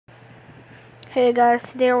Hey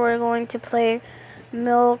guys, today we're going to play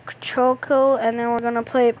Milk Choco, and then we're gonna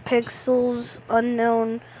play Pixels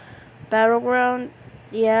Unknown Battleground.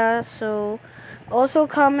 Yeah, so also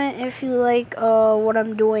comment if you like what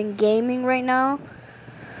I'm doing gaming right now.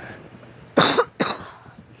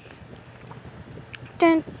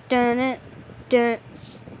 Dun, dun, dun, dun,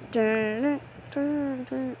 dun, dun,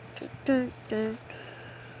 dun, dun, dun.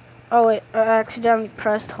 Oh wait, I accidentally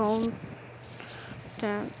pressed home.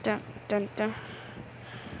 Dun, dun, dun, dun.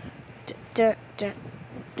 Dun, dun,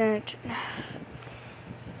 dun,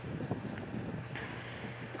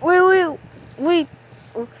 dun. Wait.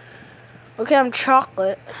 Okay, I'm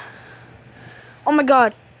chocolate. Oh my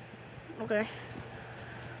god. Okay.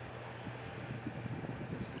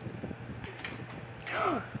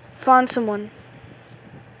 Found someone.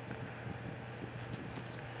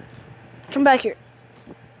 Come back here.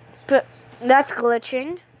 But that's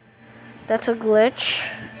glitching. That's a glitch.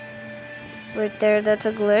 Right there, that's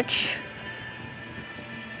a glitch.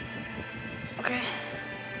 Okay.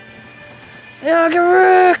 Yeah, get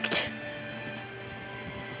wrecked!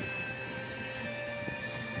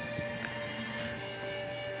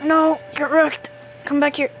 No, get wrecked. Come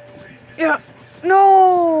back here. Yeah.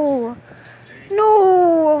 No!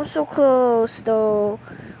 No! I was so close, though.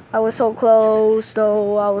 I was so close.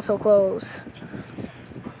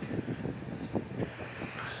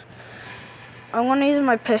 I want to use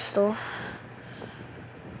my pistol.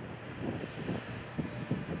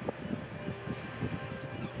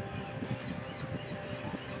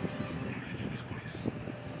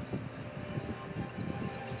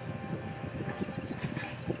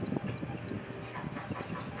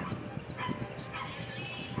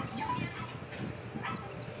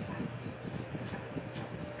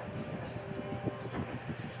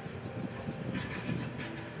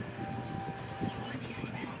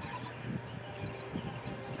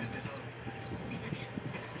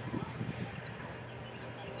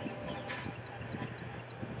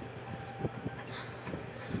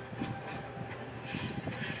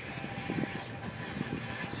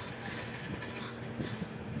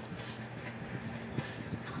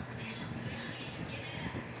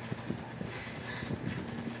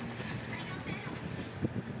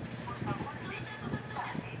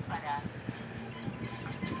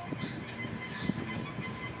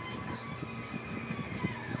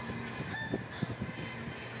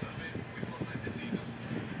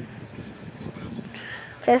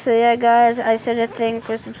 Okay, so yeah, guys, I said a thing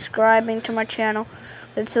for subscribing to my channel.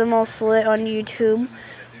 It's the most lit on YouTube.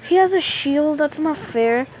 He has a shield. That's not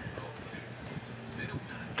fair.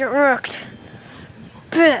 Get wrecked.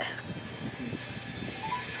 Bleh.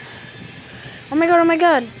 Oh my god, oh my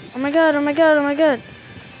god. Oh my god, oh my god, oh my god.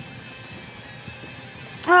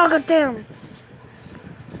 Oh, god damn.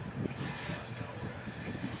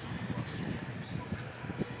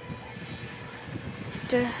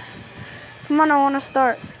 Come on, I want to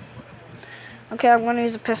start. Okay, I'm going to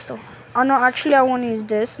use a pistol. Oh no, actually I want to use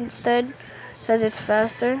this instead, because it's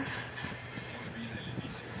faster.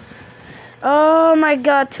 Oh my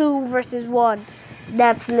god, 2 versus 1.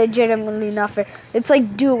 That's legitimately not fair. It's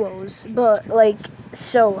like duos, but like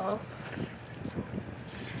solo.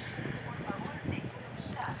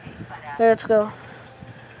 Okay, let's go.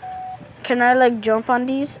 Can I like jump on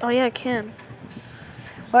these? Oh yeah, I can.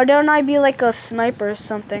 Why don't I be like a sniper or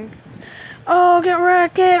something? Oh, get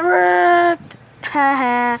wrecked, get wrecked!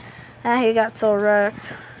 Haha. He got so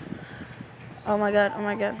wrecked. Oh my god, oh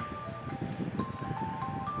my god.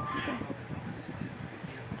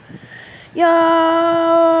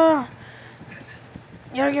 Yeah!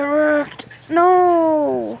 Yeah, get wrecked.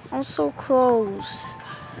 No! I'm so close.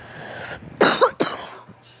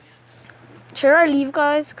 Should I leave,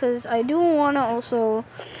 guys? Because I do want to also...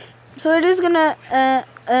 So it is going to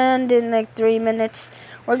end in like 3 minutes.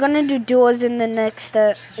 We're going to do duos in the next...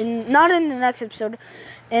 not in the next episode.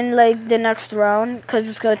 In like the next round. Because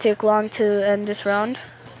it's going to take long to end this round.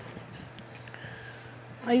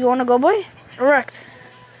 Oh, you want to go, boy? Wrecked.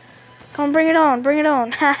 Come on, bring it on. Bring it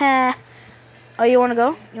on. Haha. Oh, you want to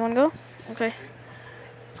go? You want to go? Okay.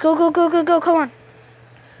 Let's go, go, go, go, go. Come on.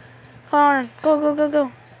 Come on. Go, go, go,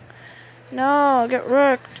 go. No, get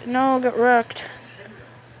wrecked. No, get wrecked.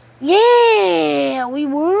 Yeah, we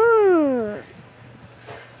won.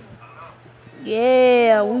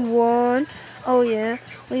 Yeah, we won. Oh, yeah,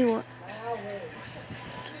 we won.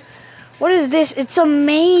 What is this? It's a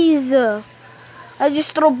maze. I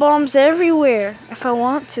just throw bombs everywhere if I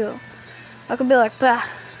want to. I could be like, bah.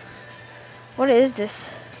 What is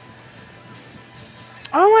this?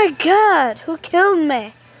 Oh my god, who killed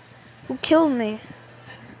me? Who killed me?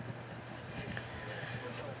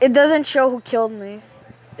 It doesn't show who killed me.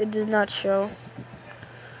 It does not show.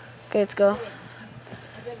 Okay, let's go.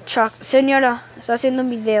 Señora, está haciendo un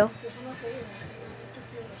video.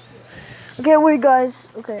 Okay, wait, guys.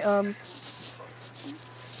 Okay,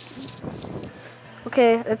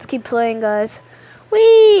 Okay, let's keep playing, guys.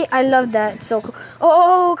 Whee! I love that. It's so cool.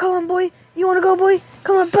 Oh, come on, boy. You wanna go, boy?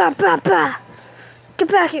 Come on, bah, bah, bah. Get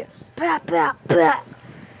back here. Bah, bah, bah.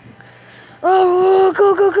 Oh,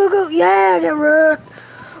 go. Yeah, get wrecked.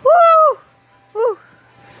 Woo! Woo!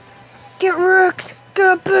 Get wrecked.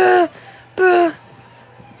 Go, bah, bah.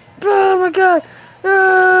 Oh my god.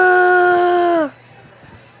 Ah!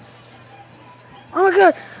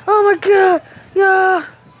 Oh my god. Yeah.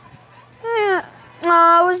 Yeah.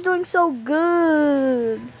 I was doing so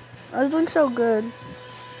good. I was doing so good.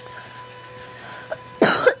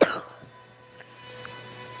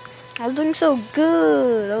 I was doing so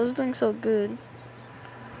good.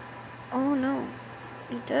 Oh no.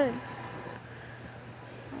 He's dead.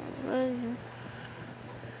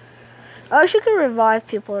 Oh, she could revive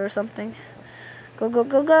people or something.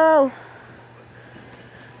 Go.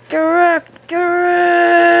 Get wrecked.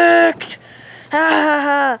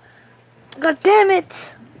 Ha. God damn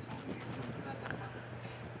it!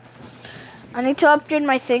 I need to upgrade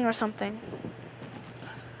my thing or something.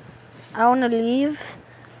 I wanna leave.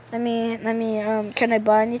 Let me, can I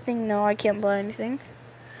buy anything? No, I can't buy anything.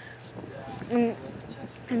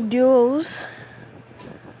 Duos.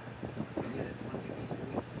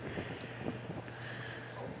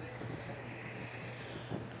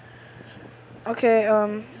 Okay,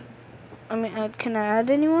 can I add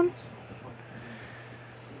anyone?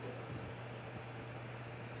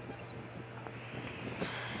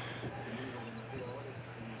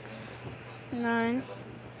 Nine.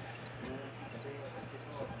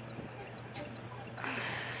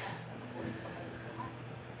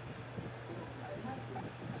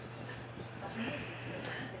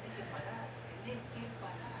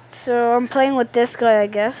 So I'm playing with this guy, I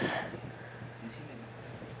guess.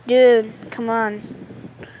 Dude, come on.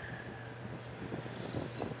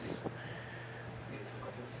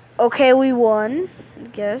 Okay, we won, I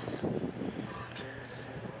guess.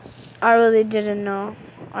 I really didn't know.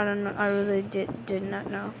 I don't know. I really did not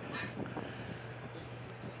know.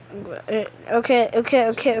 Okay.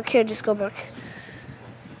 Just go back.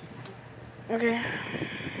 Okay.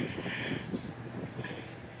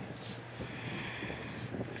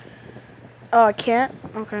 Oh, I can't?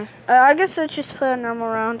 Okay. I guess let's just play a normal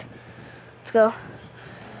round. Let's go.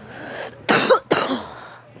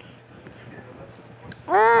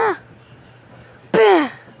 Ah!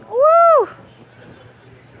 Bah! Woo!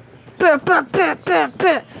 Bah, bah, bah, bah,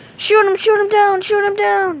 bah. Shoot him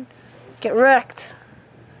down. Get wrecked.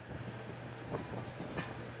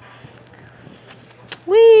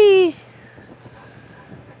 Whee!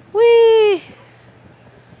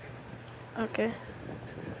 Okay.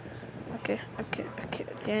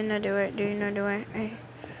 Do you know the way? Hey.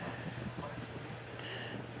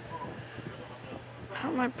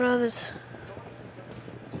 Help my brothers.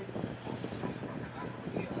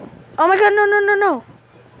 Oh my god, no. No.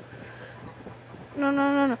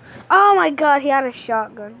 Oh my god, he had a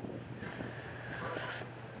shotgun.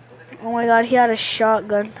 Oh my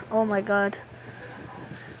god.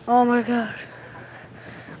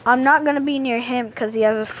 I'm not gonna be near him because he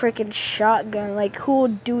has a freaking shotgun. Like, who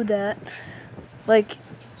would do that? Like,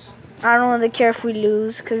 I don't really care if we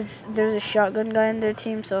lose because there's a shotgun guy in their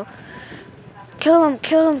team, so. Kill him.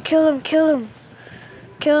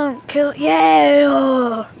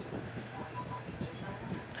 Yeah!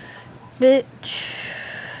 Bitch.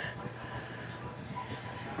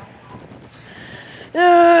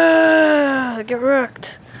 Get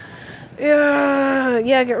wrecked.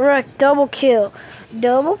 Yeah, get wrecked. Double kill,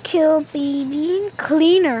 baby.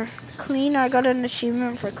 Cleaner. I got an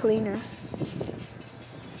achievement for cleaner.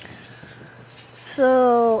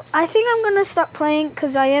 So, I think I'm going to stop playing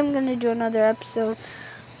because I am going to do another episode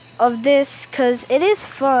of this because it is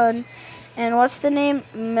fun. And what's the name?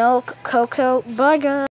 Milk Cocoa. Bye, guys.